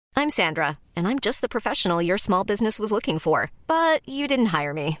I'm Sandra, and I'm just the professional your small business was looking for. But you didn't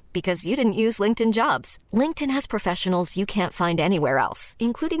hire me because you didn't use LinkedIn Jobs. LinkedIn has professionals you can't find anywhere else,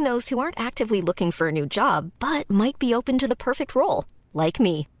 including those who aren't actively looking for a new job, but might be open to the perfect role, like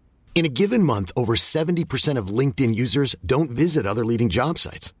me. In a given month, over 70% of LinkedIn users don't visit other leading job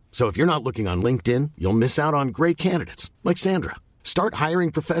sites. So if you're not looking on LinkedIn, you'll miss out on great candidates like Sandra. Start hiring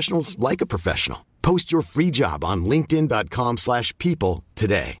professionals like a professional. Post your free job on linkedin.com/people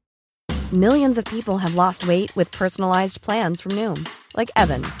today. Millions of people have lost weight with personalized plans from Noom. Like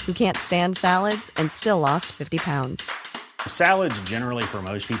Evan, who can't stand salads and still lost 50 pounds. Salads generally for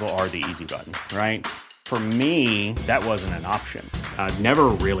most people are the easy button, right? For me, that wasn't an option. I never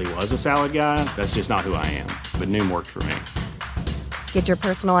really was a salad guy. That's just not who I am. But Noom worked for me. Get your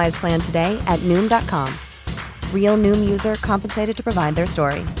personalized plan today at Noom.com. Real Noom user compensated to provide their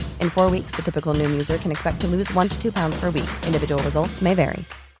story. In 4 weeks, the typical Noom user can expect to lose 1 to 2 pounds per week. Individual results may vary.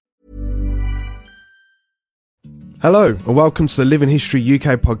 Hello and welcome to the Living History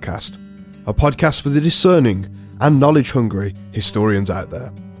UK podcast, a podcast for the discerning and knowledge-hungry historians out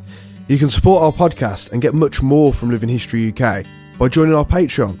there. You can support our podcast and get much more from Living History UK by joining our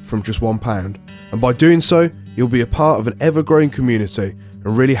Patreon from just £1. And by doing so, you'll be a part of an ever-growing community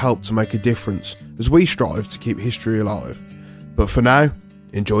and really help to make a difference as we strive to keep history alive. But for now,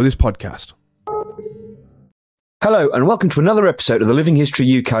 enjoy this podcast. Hello and welcome to another episode of the Living History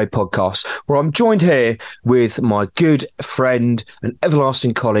UK podcast, where I'm joined here with my good friend and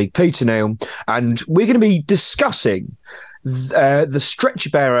everlasting colleague, Peter Neal, and we're going to be discussing the stretcher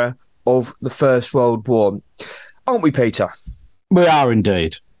bearer of the First World War. Aren't we, Peter? We are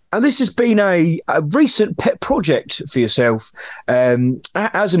indeed. And this has been a recent pet project for yourself,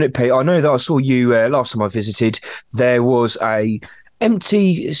 hasn't it, Pete? I know that I saw you last time I visited. There was a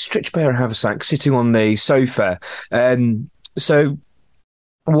empty stretcher bearer haversack sitting on the sofa. So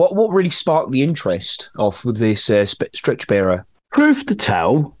what really sparked the interest off with this stretcher bearer? Truth to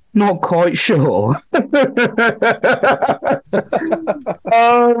tell, not quite sure. I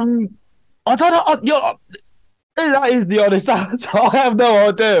don't know. That is the honest answer. I have no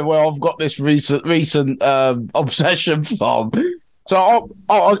idea where I've got this recent obsession from. So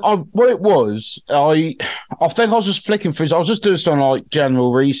what it was, I think I was just flicking through. I was just doing some like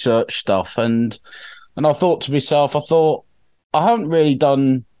general research stuff, and I thought to myself, I haven't really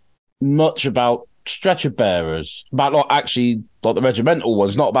done much about stretcher bearers, about like the regimental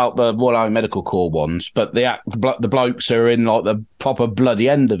ones, not about the Royal Army Medical Corps ones, but the blokes who are in like the proper bloody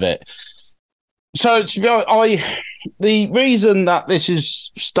end of it. So to be honest, the reason that this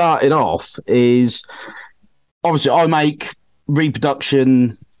is started off is obviously I make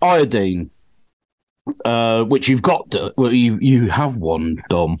reproduction iodine, which you've got to, well, you have one,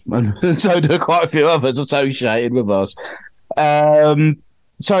 Dom, and so do quite a few others associated with us.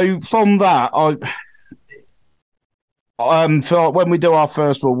 So from that, for when we do our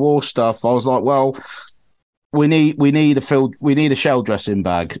First World War stuff, I was like, well, we need a shell dressing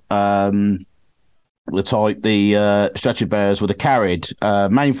bag. The type the stretcher bearers would have carried,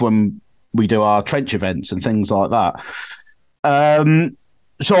 mainly for when we do our trench events and things like that.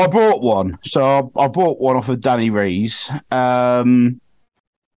 So I brought one. So I bought one off of Danny Rees, our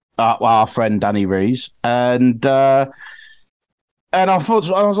friend Danny Rees, and I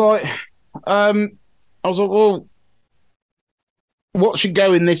thought I was like, well, what should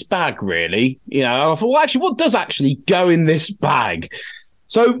go in this bag, really? You know, and I thought, well, actually, what does actually go in this bag?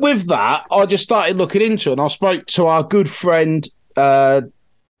 So with that, I just started looking into it, and I spoke to our good friend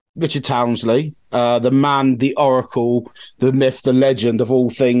Richard Townsley, the man, the oracle, the myth, the legend of all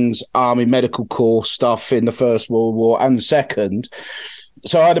things Army Medical Corps stuff in the First World War and the Second.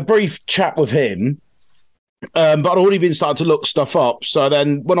 So I had a brief chat with him, but I'd already been starting to look stuff up. So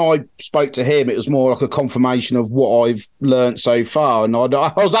then when I spoke to him, it was more like a confirmation of what I've learnt so far. And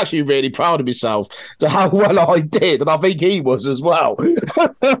I was actually really proud of myself to how well I did. And I think he was as well.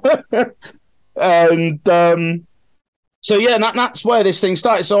 And so, yeah, that's where this thing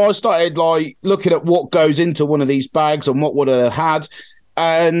started. So I started like looking at what goes into one of these bags and what would have had.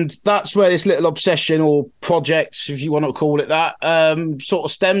 And that's where this little obsession or project, if you want to call it that, sort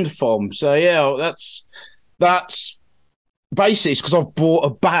of stemmed from. So, yeah, that's basically because I've bought a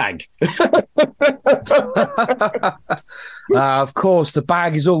bag. Of course, the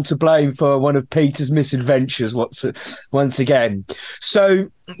bag is all to blame for one of Peter's misadventures once again. So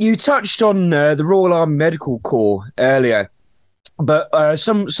you touched on the Royal Army Medical Corps earlier, but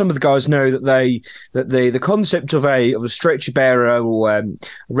some of the guys know that the concept of a stretcher bearer or a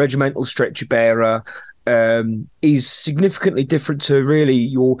regimental stretcher bearer is significantly different to really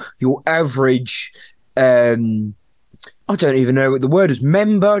your average I don't even know what the word is.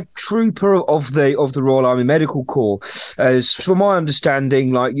 Member, trooper of the Royal Army Medical Corps. As from my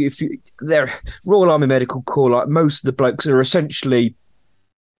understanding, like they're Royal Army Medical Corps, like most of the blokes are essentially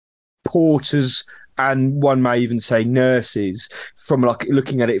porters, and one may even say nurses, from like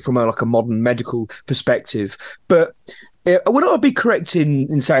looking at it from a modern medical perspective. But would I be correct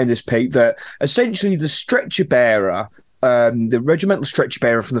in saying this, Pete, that essentially the stretcher bearer, the regimental stretcher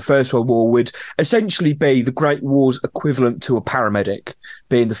bearer from the First World War, would essentially be the Great War's equivalent to a paramedic,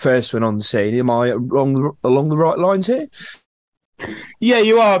 being the first one on the scene? Am I along the right lines here? Yeah,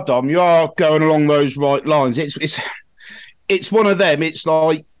 you are, Dom. You are going along those right lines. It's one of them. It's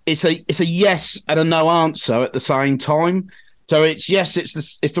like it's a yes and a no answer at the same time. So it's yes,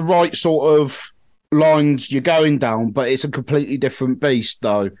 it's the right sort of lines you're going down, but it's a completely different beast,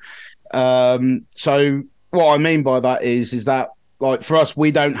 though. So what I mean by that is that, like, for us,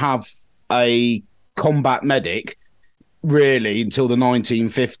 we don't have a combat medic really until the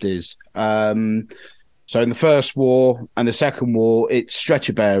 1950s. So in the First War and the Second War, it's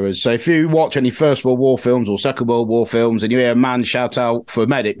stretcher bearers. So if you watch any First World War films or Second World War films and you hear a man shout out for a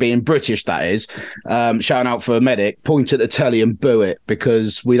medic, being British that is, shouting out for a medic, point at the telly and boo it,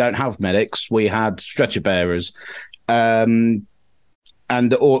 because we don't have medics. We had stretcher bearers. And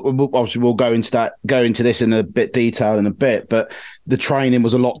obviously we'll go into this in a bit detail in a bit, but the training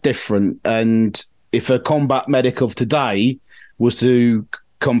was a lot different. And if a combat medic of today was to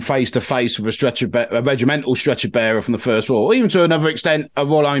come face to face with a regimental stretcher bearer from the First War, or even to another extent a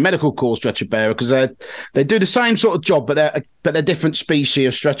Royal Army Medical Corps stretcher bearer, because they do the same sort of job, but they're different species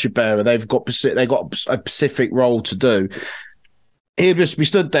of stretcher bearer. They've got a specific role to do. He'd just be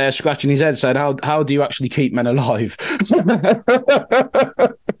stood there scratching his head, saying, "How do you actually keep men alive?"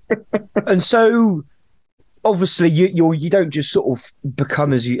 And so, obviously, you don't just sort of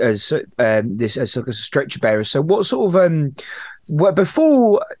become as a stretcher bearer. So, what sort of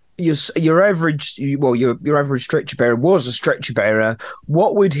before your average stretcher bearer was a stretcher bearer,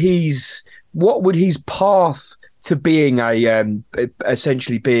 what would his path to being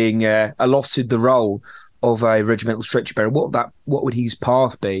essentially being allotted the role of a regimental stretcher bearer, what would his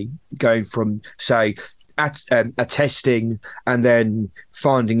path be, going from, say, attesting and then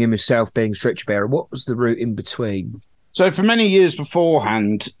finding himself being stretcher bearer? What was the route in between? So for many years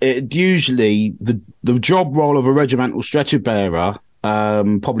beforehand, it usually the job role of a regimental stretcher bearer,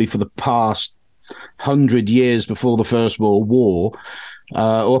 probably for the past 100 years before the First World War,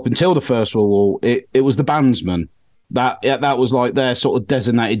 or up until the First World War, it was the bandsman. That was like their sort of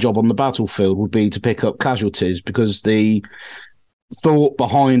designated job on the battlefield, would be to pick up casualties, because the thought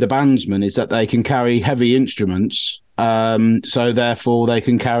behind a bandsman is that they can carry heavy instruments, so therefore they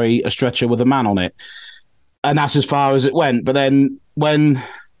can carry a stretcher with a man on it. And that's as far as it went. But then when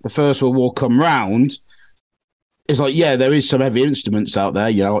the First World War come round, it's like, yeah, there is some heavy instruments out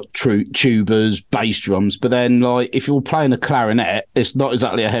there, like tubas, bass drums. But then, like, if you're playing a clarinet, it's not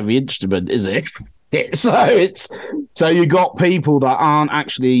exactly a heavy instrument, is it? So you got people that aren't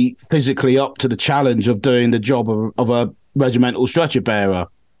actually physically up to the challenge of doing the job of a regimental stretcher bearer,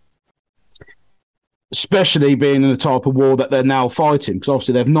 especially being in the type of war that they're now fighting, because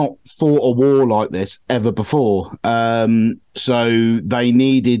obviously they've not fought a war like this ever before. So they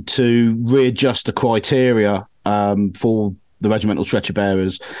needed to readjust the criteria for the regimental stretcher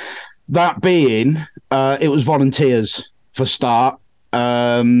bearers. That being, it was volunteers for start.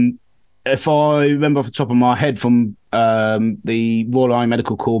 If I remember off the top of my head from the Royal Army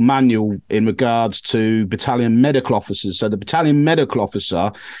Medical Corps manual in regards to battalion medical officers, so the battalion medical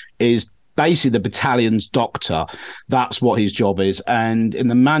officer is basically the battalion's doctor. That's what his job is. And in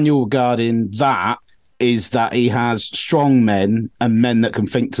the manual regarding that is that he has strong men and men that can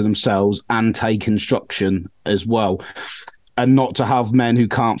think to themselves and take instruction as well, and not to have men who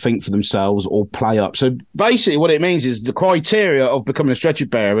can't think for themselves or play up. So basically what it means is the criteria of becoming a stretcher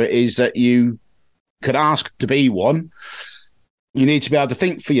bearer is that you could ask to be one. You need to be able to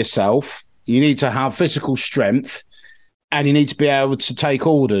think for yourself. You need to have physical strength, and you need to be able to take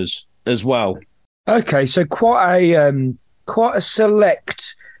orders as well. Okay, so quite a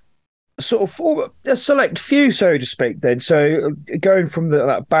select few, so to speak. Then, so going from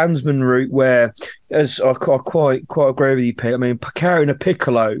that bandsman route, where, as I quite agree with you, Pete. I mean, carrying a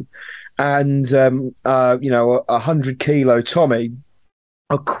piccolo and 100 kilo Tommy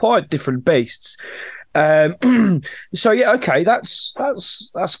are quite different beasts. So yeah, okay, that's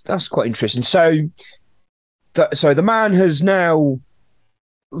quite interesting. So the man has now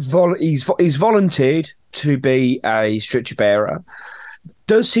he's volunteered to be a stretcher bearer.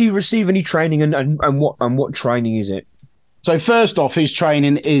 Does he receive any training, and what training is it? So first off, his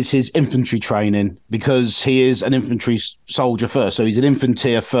training is his infantry training because he is an infantry soldier first. So he's an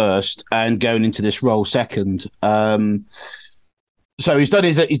infantier first and going into this role second. So he's done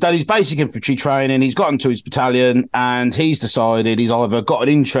his basic infantry training. He's gotten to his battalion and he's decided he's either got an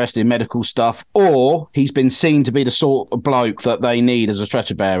interest in medical stuff or he's been seen to be the sort of bloke that they need as a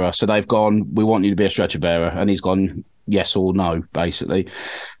stretcher bearer. So they've gone, we want you to be a stretcher bearer. And he's gone, yes or no, basically.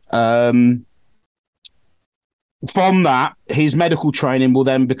 From that, his medical training will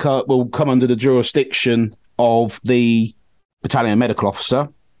then come under the jurisdiction of the battalion medical officer.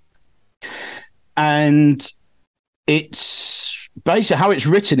 And it's basically how it's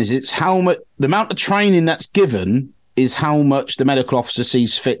written is it's how much the amount of training that's given is how much the medical officer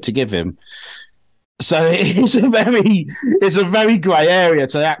sees fit to give him. So it's a very grey area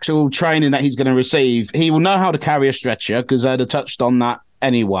to the actual training that he's going to receive. He will know how to carry a stretcher because I'd have touched on that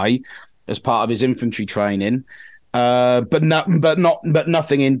anyway as part of his infantry training. But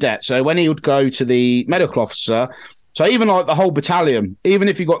nothing in depth. So when he would go to the medical officer, so even like the whole battalion, even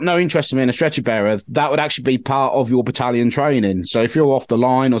if you've got no interest in being a stretcher bearer, that would actually be part of your battalion training. So if you're off the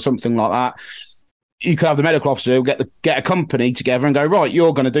line or something like that, you could have the medical officer get a company together and go, right,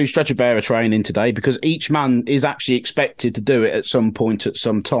 you're going to do stretcher bearer training today because each man is actually expected to do it at some point at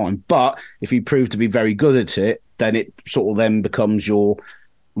some time. But if you prove to be very good at it, then it sort of then becomes your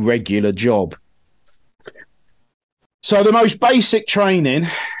regular job. So the most basic training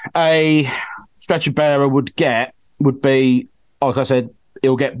a stretcher bearer would get would be, like I said,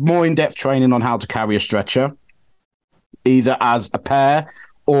 he'll get more in-depth training on how to carry a stretcher, either as a pair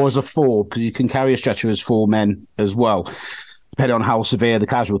or as a four, because you can carry a stretcher as 4 men as well, depending on how severe the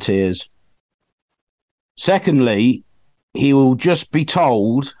casualty is. Secondly, he will just be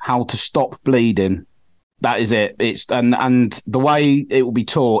told how to stop bleeding. That is it. And the way it will be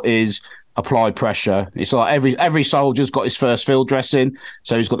taught is apply pressure. It's like every soldier's got his first field dressing.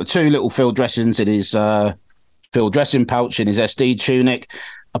 So he's got the 2 little field dressings in his field dressing pouch in his SD tunic.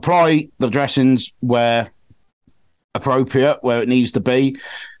 Apply the dressings where appropriate, where it needs to be.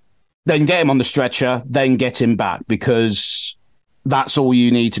 Then get him on the stretcher, then get him back, because that's all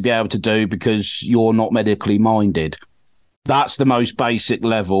you need to be able to do because you're not medically minded. That's the most basic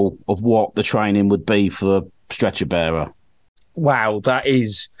level of what the training would be for a stretcher bearer. Wow, that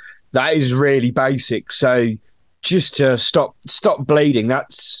is really basic. So just to stop bleeding, I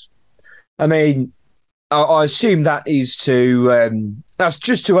assume that is that's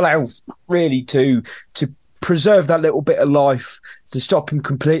just to allow really to preserve that little bit of life, to stop him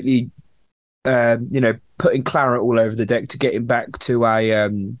completely, putting claret all over the deck to get him back to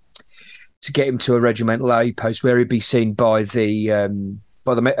a regimental aid post where he'd be seen by the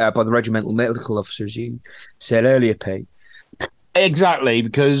regimental medical officer, as you said earlier, Pete. Exactly,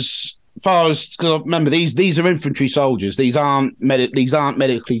 because remember these are infantry soldiers. These aren't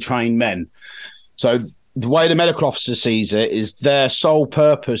medically trained men. So the way the medical officer sees it is their sole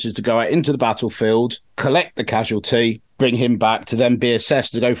purpose is to go out into the battlefield, collect the casualty, bring him back to then be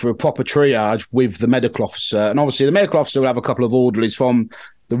assessed to go through a proper triage with the medical officer. And obviously the medical officer will have a couple of orderlies from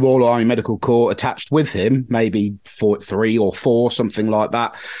the Royal Army Medical Corps attached with him, maybe 3 or 4, something like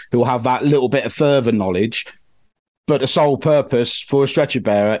that, who will have that little bit of further knowledge. But the sole purpose for a stretcher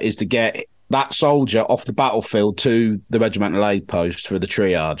bearer is to get that soldier off the battlefield to the regimental aid post for the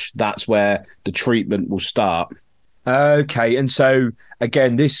triage. That's where the treatment will start. Okay, and so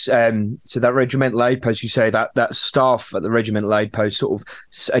again, this so that regimental aid post, you say that staff at the regimental aid post sort of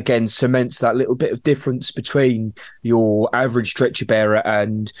again cements that little bit of difference between your average stretcher bearer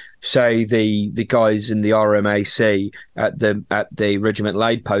and say the guys in the RMAC at the regimental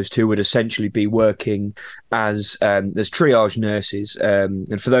aid post, who would essentially be working as triage nurses.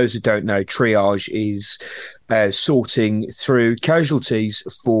 And for those who don't know, triage is sorting through casualties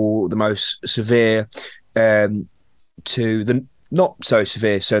for the most severe to the not so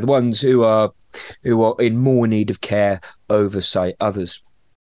severe, so the ones who are in more need of care over, say, others.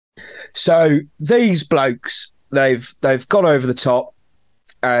 So these blokes, they've gone over the top,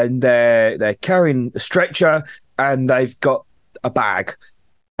 and they're carrying a stretcher, and they've got a bag.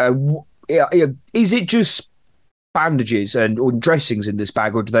 Is it just bandages or dressings in this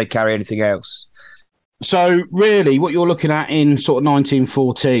bag, or do they carry anything else? So really, what you're looking at in sort of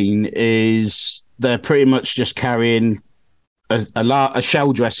 1914 is they're pretty much just carrying a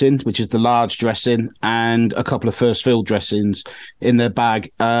shell dressing, which is the large dressing, and a couple of first field dressings in their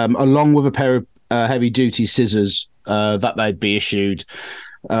bag, along with a pair of heavy-duty scissors that they'd be issued.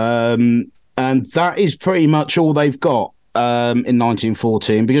 And that is pretty much all they've got in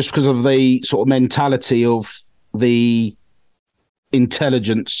 1914, because of the sort of mentality of the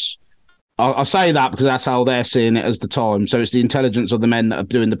intelligence I say that because that's how they're seeing it as the time. So it's the intelligence of the men that are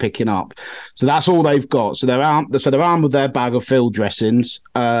doing the picking up. So that's all they've got. So they're armed with their bag of field dressings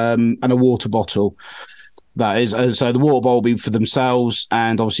and a water bottle. That is, so the water bottle will be for themselves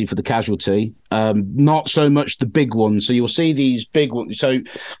and obviously for the casualty. Not so much the big ones. So you'll see these big ones. So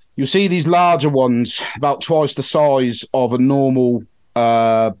you'll see these larger ones, about twice the size of a normal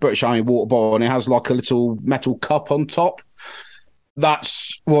British Army water bottle, and it has like a little metal cup on top.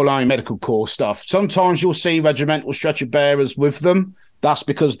 That's Royal Army Medical Corps stuff. Sometimes you'll see regimental stretcher bearers with them. That's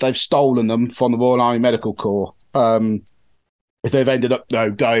because they've stolen them from the Royal Army Medical Corps. If they've ended up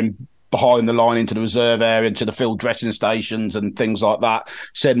going behind the line into the reserve area, into the field dressing stations and things like that,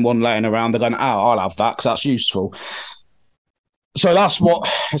 send one laying around, they're going, I'll have that because that's useful. So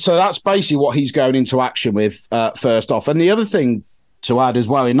that's basically what he's going into action with first off. And the other thing to add as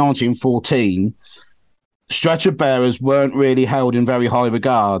well, in 1914, stretcher bearers weren't really held in very high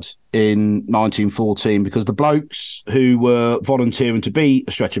regard in 1914 because the blokes who were volunteering to be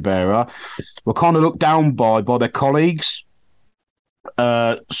a stretcher bearer were kind of looked down by their colleagues,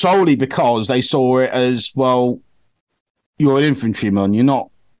 solely because they saw it as, well, you're an infantryman, you're not,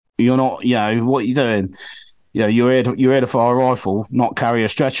 what are you doing? You're here to fire a rifle, not carry a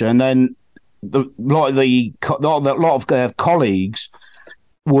stretcher. And then a lot of their colleagues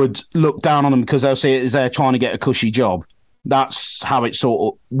would look down on them because they'll see it as they're trying to get a cushy job. That's how it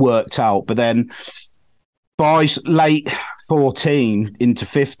sort of worked out. But then by late 14 into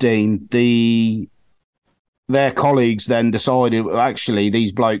 15, their colleagues then decided, actually,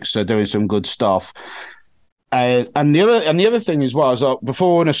 these blokes are doing some good stuff. And the other thing as well is that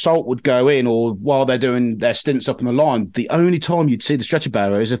before an assault would go in, or while they're doing their stints up on the line, the only time you'd see the stretcher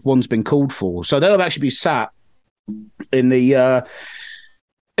bearer is if one's been called for. So they'll actually be sat in the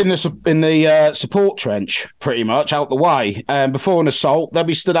support trench, pretty much out the way. And before an assault, they'll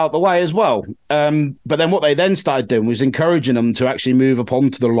be stood out the way as well. But then what they then started doing was encouraging them to actually move up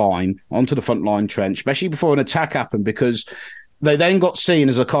onto the line, onto the front line trench, especially before an attack happened, because they then got seen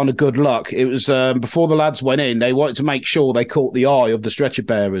as a kind of good luck. It was before the lads went in, they wanted to make sure they caught the eye of the stretcher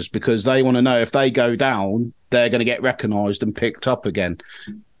bearers, because they want to know if they go down, they're going to get recognised and picked up again.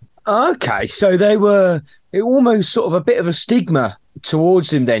 Okay, so they were almost sort of a bit of a stigma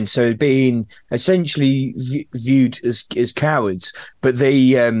towards them then, so being essentially viewed as cowards. But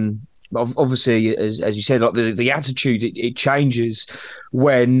the obviously, as you said, like the attitude, it changes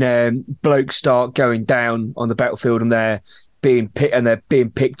when blokes start going down on the battlefield and they're being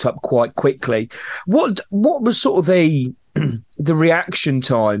picked up quite quickly. What was sort of the reaction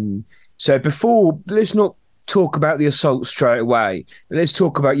time? So before, let's not talk about the assault straight away. Let's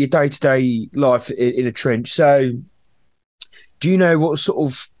talk about your day-to-day life in a trench. So do you know what sort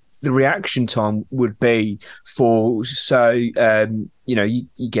of the reaction time would be for, you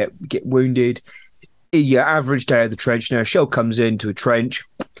get wounded, your average day of the trench, now a shell comes into a trench,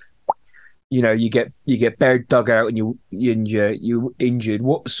 you get buried, dug out, and you're injured.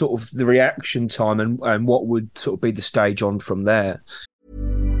 What sort of the reaction time and what would sort of be the stage on from there?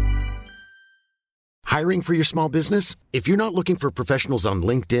 Hiring for your small business? If you're not looking for professionals on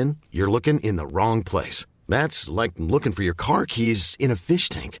LinkedIn, you're looking in the wrong place. That's like looking for your car keys in a fish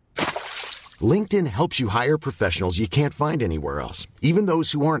tank. LinkedIn helps you hire professionals you can't find anywhere else, even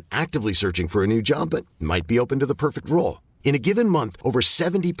those who aren't actively searching for a new job but might be open to the perfect role. In a given month, over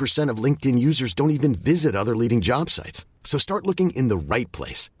 70% of LinkedIn users don't even visit other leading job sites. So start looking in the right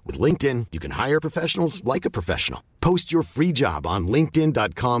place. With LinkedIn, you can hire professionals like a professional. Post your free job on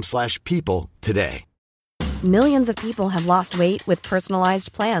linkedin.com/people today. Millions of people have lost weight with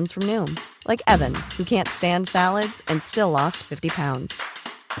personalized plans from Noom. Like Evan, who can't stand salads and still lost 50 pounds.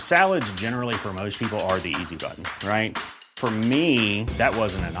 Salads generally for most people are the easy button, right? For me, that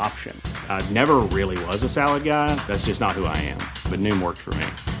wasn't an option. I never really was a salad guy. That's just not who I am. But Noom worked for me.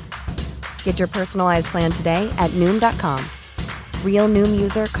 Get your personalized plan today at Noom.com. Real Noom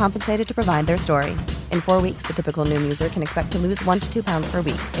user compensated to provide their story. In 4 weeks, the typical Noom user can expect to lose 1 to 2 pounds per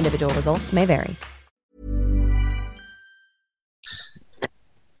week. Individual results may vary.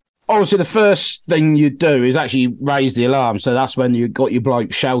 Obviously, the first thing you do is actually raise the alarm. So that's when you got your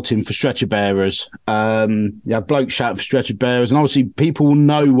bloke shouting for stretcher bearers. You have blokes shouting for stretcher bearers, and obviously people will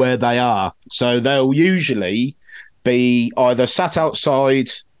know where they are. So they'll usually be either sat outside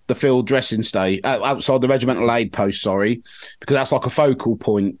the field dressing state, outside the regimental aid post, because that's like a focal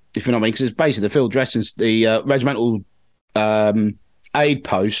point, if you know what I mean. Because it's basically the field dressing, the regimental aid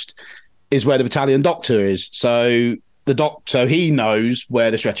post is where the battalion doctor is. So the doctor, he knows where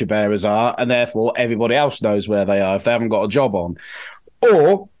the stretcher bearers are, and therefore everybody else knows where they are if they haven't got a job on.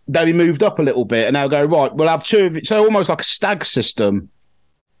 Or they'll be moved up a little bit and they'll go, right, we'll have two of it. So almost like a stag system.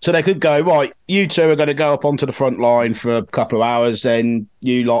 So they could go, right, you two are going to go up onto the front line for a couple of hours, then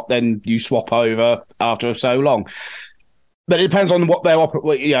you swap over after so long. But it depends on what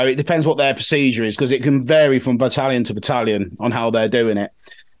it depends what their procedure is, because it can vary from battalion to battalion on how they're doing it.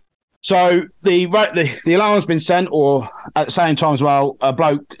 So the alarm's been sent, or at the same time as well, a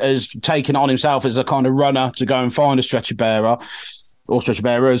bloke has taken it on himself as a kind of runner to go and find a stretcher bearer, or stretcher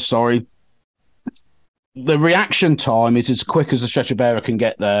bearers, sorry. The reaction time is as quick as the stretcher bearer can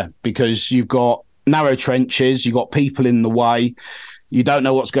get there, because you've got narrow trenches, you've got people in the way, you don't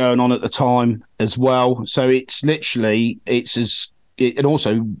know what's going on at the time as well. So it's literally, and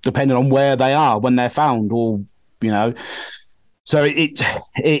also depending on where they are when they're found, or, so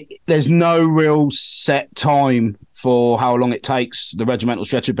there's no real set time for how long it takes the regimental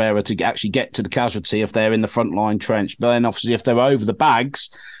stretcher bearer to actually get to the casualty if they're in the front line trench. But then obviously if they're over the bags,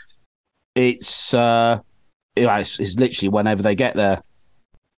 it's literally whenever they get there,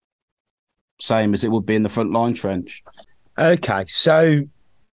 same as it would be in the front line trench. Okay, so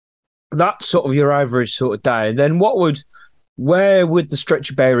that's sort of your average sort of day. And then where would the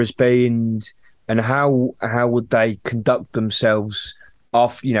stretcher bearers be, and how would they conduct themselves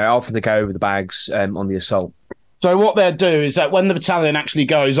after they go over the bags on the assault? So what they'll do is that when the battalion actually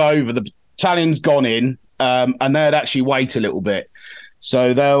goes over, the battalion's gone in, and they'd actually wait a little bit.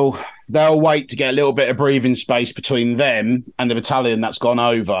 So they'll wait to get a little bit of breathing space between them and the battalion that's gone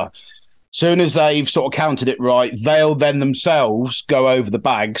over. Soon as they've sort of counted it right, they'll then themselves go over the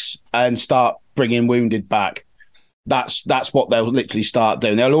bags and start bringing wounded back. That's what they'll literally start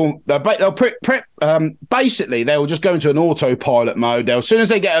doing. Basically they'll just go into an autopilot mode. As soon as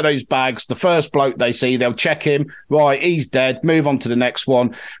they get out of those bags, the first bloke they see, they'll check him. Right, he's dead. Move on to the next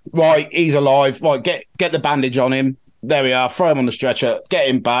one. Right, he's alive. Right, get the bandage on him. There we are. Throw him on the stretcher. Get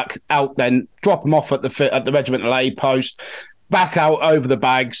him back out. Then drop him off at the regimental aid post. Back out over the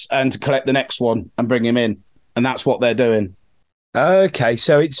bags and to collect the next one and bring him in. And that's what they're doing. Okay,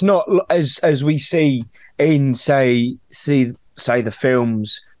 so it's not as we see in say the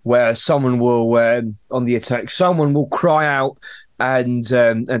films where someone will on the attack, someone will cry out, and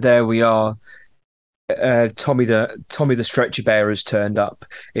there we are. Tommy the stretcher bearers turned up.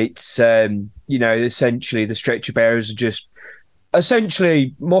 It's essentially the stretcher bearers are just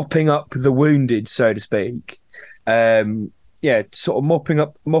essentially mopping up the wounded, so to speak. Sort of mopping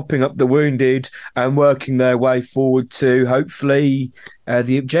up the wounded and working their way forward to hopefully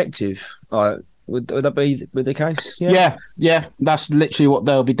the objective. Would that be the case? Yeah. That's literally what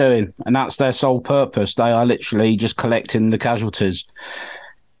they'll be doing, and that's their sole purpose. They are literally just collecting the casualties.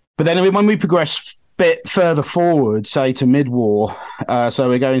 But then when we progress a bit further forward, say to mid-war, so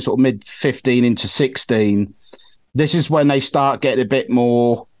we're going sort of mid-15 into 16, this is when they start getting a bit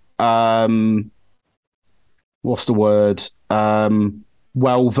more, what's the word?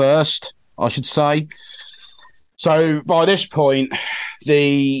 Well-versed, I should say. So by this point,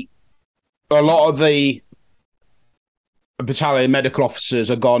 a lot of the battalion medical officers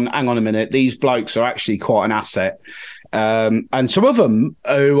are gone, hang on a minute, these blokes are actually quite an asset. And some of them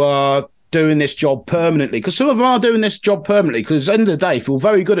who are doing this job permanently, because some of them are doing this job permanently, because at the end of the day, if you're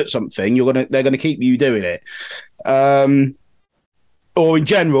very good at something, they're going to keep you doing it. Or in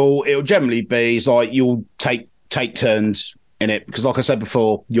general, it'll generally be like you'll take turns in it, because like I said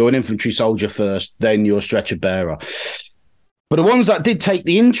before, you're an infantry soldier first, then you're a stretcher bearer. But the ones that did take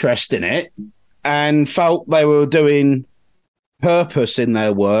the interest in it and felt they were doing purpose in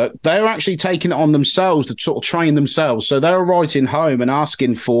their work, they were actually taking it on themselves to sort of train themselves. So they were writing home and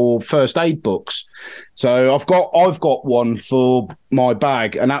asking for first aid books. So I've got one for my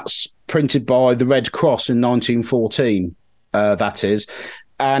bag, and that's printed by the Red Cross in 1914. That is.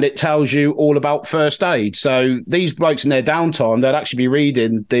 And it tells you all about first aid. So these blokes in their downtime, they'd actually be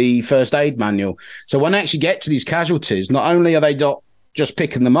reading the first aid manual. So when they actually get to these casualties, not only are they not just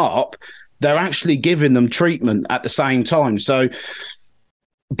picking them up, they're actually giving them treatment at the same time. So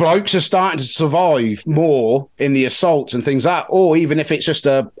blokes are starting to survive more in the assaults and things like that, or even if it's just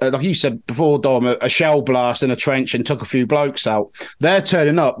like you said before, Dom, a shell blast in a trench and took a few blokes out. They're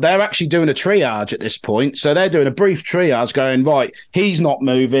turning up. They're actually doing a triage at this point. So they're doing a brief triage going, right, he's not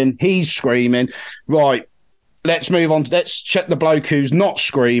moving, he's screaming, right, let's move on. Let's check the bloke who's not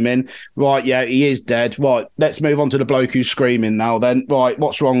screaming. Right, yeah, he is dead. Right, let's move on to the bloke who's screaming now then. Right,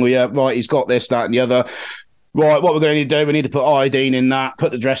 what's wrong with you? Right, he's got this, that and the other. Right, what we're going to need to do, we need to put iodine in that,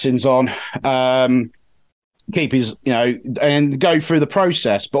 put the dressings on, keep his, and go through the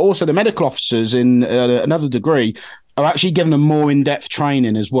process. But also the medical officers in another degree are actually giving them more in-depth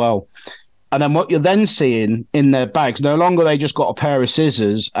training as well. And then what you're then seeing in their bags, no longer they just got a pair of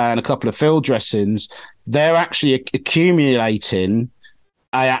scissors and a couple of field dressings, they're actually accumulating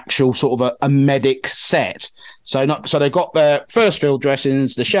actual sort of a medic set. So they've got their first field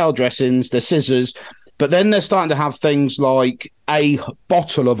dressings, the shell dressings, the scissors, but then they're starting to have things like a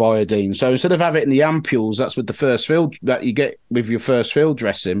bottle of iodine. So instead of having it in the ampules, that's with the first field that you get with your first field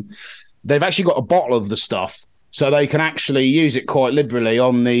dressing, they've actually got a bottle of the stuff, so they can actually use it quite liberally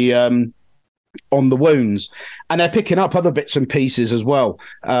on the wounds. And they're picking up other bits and pieces as well,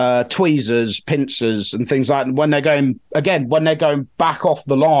 tweezers, pincers, and things like that. And when they're going back off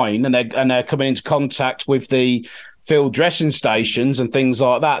the line and they're coming into contact with the field dressing stations and things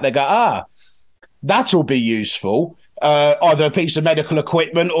like that, they go, that'll be useful. Either a piece of medical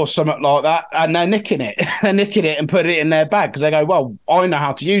equipment or something like that, and they're nicking it. They're nicking it and putting it in their bag because they go, well, I know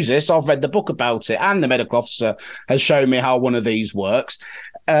how to use this. I've read the book about it, and the medical officer has shown me how one of these works.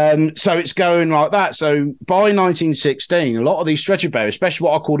 So it's going like that. So by 1916, a lot of these stretcher bearers, especially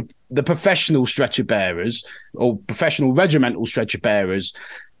what I call the professional stretcher bearers or professional regimental stretcher bearers,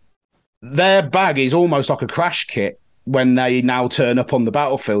 their bag is almost like a crash kit when they now turn up on the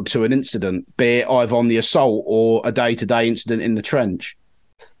battlefield to an incident, be it either on the assault or a day-to-day incident in the trench.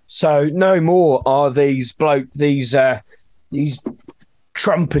 So no more are these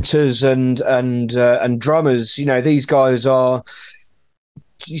trumpeters and drummers. You know, these guys are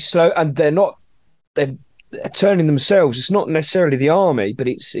slow, and they're turning themselves. It's not necessarily the army, but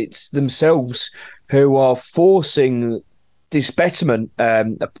it's themselves who are forcing this betterment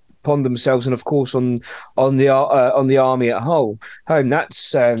upon themselves, and of course on the army at home.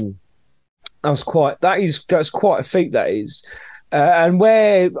 That's quite a feat. That is, and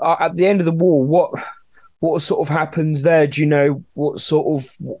where at the end of the war, what sort of happens there? Do you know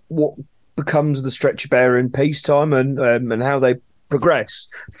what becomes the stretcher bearer in peacetime, and how they progress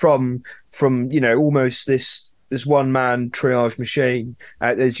from almost this one man triage machine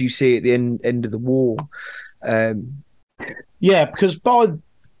as you see at the end of the war? Yeah, because by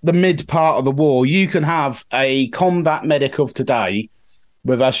the mid part of the war, you can have a combat medic of today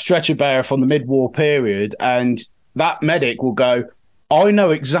with a stretcher bearer from the mid-war period, and that medic will go, I know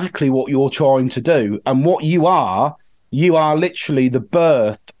exactly what you're trying to do, and what you are literally the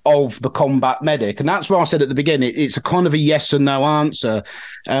birth of the combat medic. And that's why I said at the beginning, it's a kind of a yes and no answer.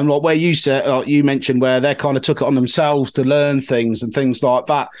 Like where you said, like you mentioned, where they kind of took it on themselves to learn things and things like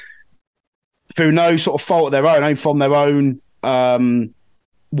that through no sort of fault of their own, only from their own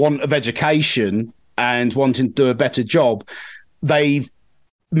want of education and wanting to do a better job. They've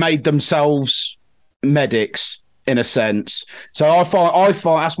made themselves medics in a sense. So I find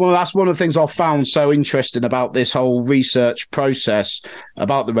that's one of the things I found so interesting about this whole research process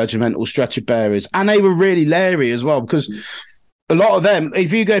about the regimental stretcher bearers. And they were really leery as well, because a lot of them,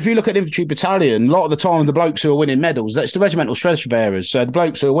 if you look at infantry battalion, a lot of the time the blokes who are winning medals, that's the regimental stretcher bearers. So the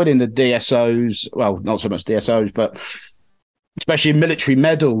blokes who are winning the DSOs, well, not so much DSOs, but especially military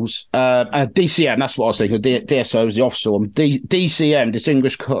medals, DCM, that's what I was thinking. DSO is the officer one. DCM,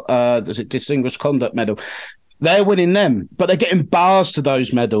 Distinguished Conduct Medal. They're winning them, but they're getting bars to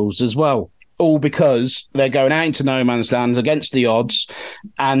those medals as well, all because they're going out into no man's land against the odds,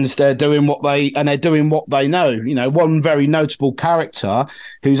 and they're doing what they know. You know, one very notable character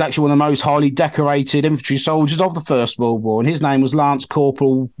who's actually one of the most highly decorated infantry soldiers of the First World War, and his name was Lance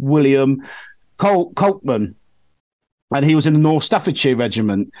Corporal William Coltman. And he was in the North Staffordshire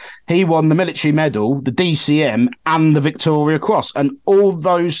Regiment. He won the military medal, the DCM, and the Victoria Cross. And all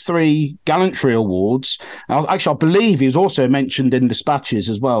those three gallantry awards, actually, I believe he was also mentioned in dispatches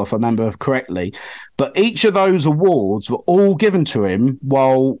as well, if I remember correctly. But each of those awards were all given to him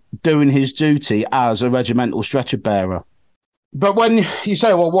while doing his duty as a regimental stretcher bearer. But when you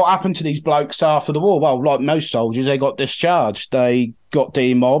say, well, what happened to these blokes after the war? Well, like most soldiers, they got discharged. They got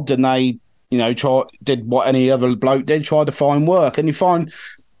demobbed, and they did what any other bloke did, tried to find work. And you find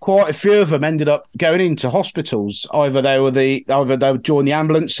quite a few of them ended up going into hospitals. Either they would join the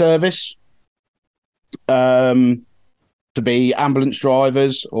ambulance service to be ambulance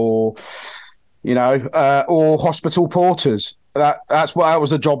drivers, or hospital porters. That was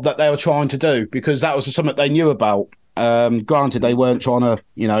the job that they were trying to do, because that was something they knew about. Granted, they weren't trying to,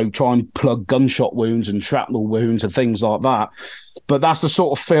 try and plug gunshot wounds and shrapnel wounds and things like that. But that's the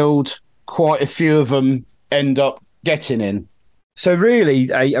sort of field quite a few of them end up getting in. So really,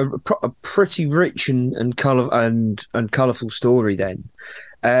 a pretty rich and colourful story. Then,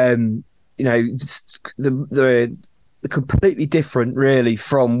 the completely different, really,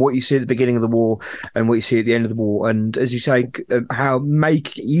 from what you see at the beginning of the war and what you see at the end of the war. And as you say,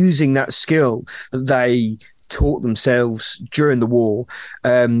 using that skill that they taught themselves during the war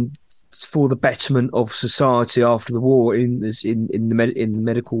for the betterment of society after the war in the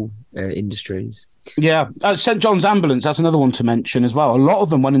medical industries. Yeah, St John's Ambulance, that's another one to mention as well. A lot of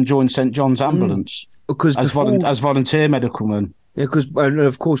them went and joined St John's Ambulance because as volunteer medical men. Yeah, because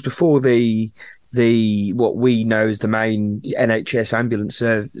of course before the what we know as the main NHS ambulance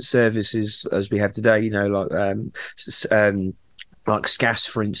services as we have today, you know, like SCAS,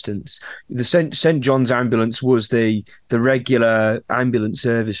 for instance, the St John's Ambulance was the regular ambulance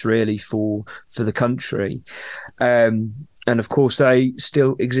service really for the country, and of course they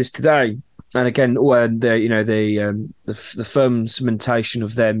still exist today. And again, the firm cementation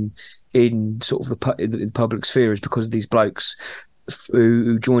of them in sort of the public sphere is because of these blokes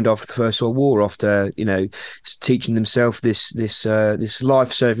who joined after the First World War, after teaching themselves this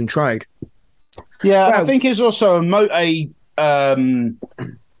life-saving trade. Yeah, well, I think it's also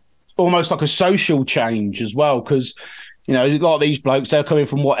almost like a social change as well, because a lot of these blokes, they're coming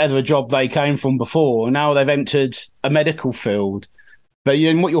from whatever job they came from before, and now they've entered a medical field. But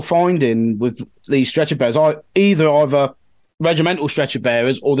what you're finding with these stretcher bearers are either regimental stretcher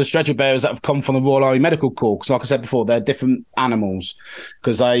bearers or the stretcher bearers that have come from the Royal Army Medical Corps. Because like I said before, they're different animals,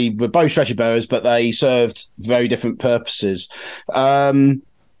 because they were both stretcher bearers, but they served very different purposes.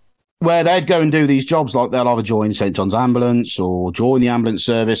 Where they'd go and do these jobs, like they'll either join St John's Ambulance or join the ambulance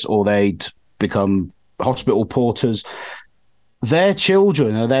service, or they'd become hospital porters. Their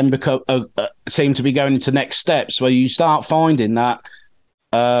children are then seem to be going into next steps, where you start finding that,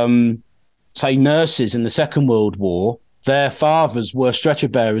 say, nurses in the Second World War, their fathers were stretcher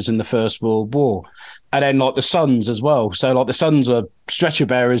bearers in the First World War. And then, like, the sons as well. So, like, the sons are stretcher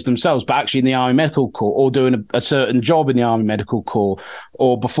bearers themselves, but actually in the Army Medical Corps, or doing a certain job in the Army Medical Corps,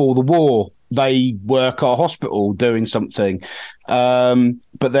 or before the war, they work at a hospital doing something.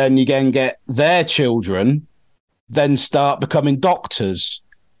 But then you again get their children then start becoming doctors.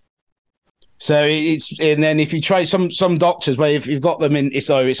 So and then if you try some doctors, where if you've got them in, it's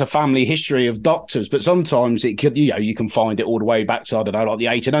a family history of doctors, but sometimes it could, you can find it all the way back to, I don't know, like the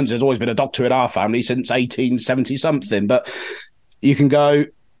 1800s. There's always been a doctor in our family since 1870 something, but you can go,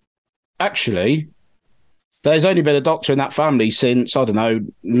 actually, there's only been a doctor in that family since, I don't know,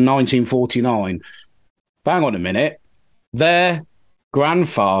 1949. Hang on a minute. Their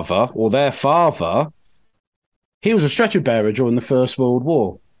grandfather or their father, he was a stretcher bearer during the First World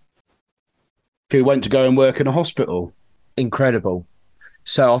War, who went to go and work in a hospital. Incredible.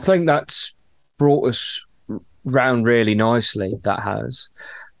 So I think that's brought us round really nicely. That has.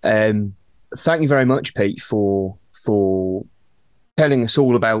 Thank you very much, Pete, for telling us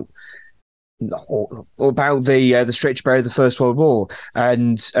all about the stretcher bearer of the First World War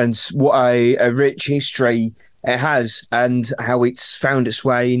and what a rich history it has, and how it's found its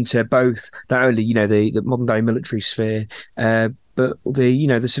way into both not only the modern day military sphere, but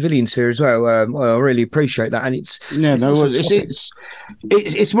the civilian sphere as well. I really appreciate that, and it's one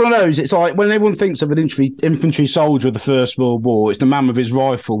of those. It's like when everyone thinks of an infantry soldier of the First World War, it's the man with his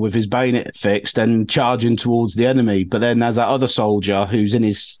rifle with his bayonet fixed and charging towards the enemy. But then there's that other soldier who's in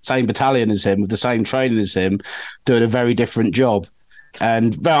his same battalion as him, with the same training as him, doing a very different job.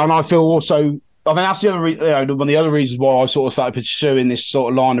 And I feel also, I think that's the other one of the other reasons why I sort of started pursuing this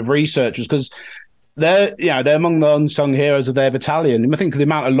sort of line of research, was because they're among the unsung heroes of their battalion. I think of the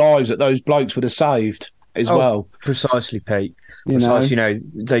amount of lives that those blokes would have saved as well. Precisely, Pete.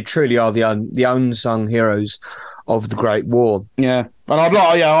 They truly are the unsung heroes of the Great War. Yeah, and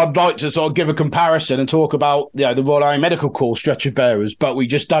I'd like to sort of give a comparison and talk about the Royal Army Medical Corps stretcher bearers, but we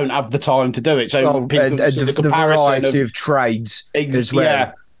just don't have the time to do it. So the variety of trades as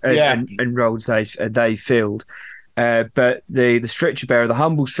well. Yeah. And roles they filled, but the stretcher bearer, the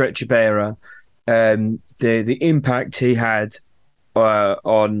humble stretcher bearer, the impact he had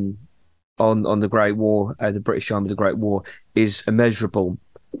on the Great War, the British Army, the Great War, is immeasurable.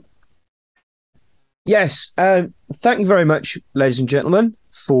 Yes, thank you very much, ladies and gentlemen,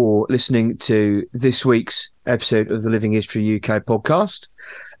 for listening to this week's episode of the Living History UK podcast,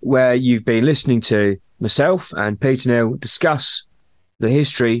 where you've been listening to myself and Peter Neal discuss the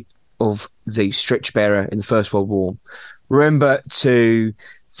history of the stretcher bearer in the First World War. Remember to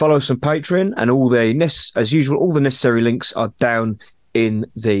follow us on Patreon, and as usual, all the necessary links are down in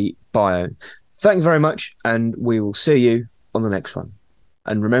the bio. Thank you very much, and we will see you on the next one.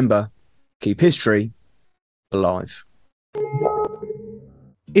 And remember, keep history alive.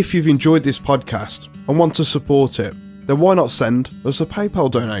 If you've enjoyed this podcast and want to support it, then why not send us a PayPal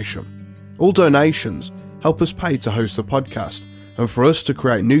donation? All donations help us pay to host the podcast and for us to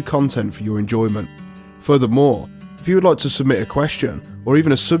create new content for your enjoyment. Furthermore, if you would like to submit a question or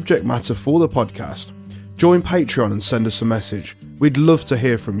even a subject matter for the podcast, join Patreon and send us a message. We'd love to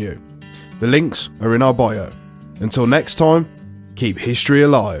hear from you. The links are in our bio. Until next time, keep history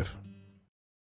alive.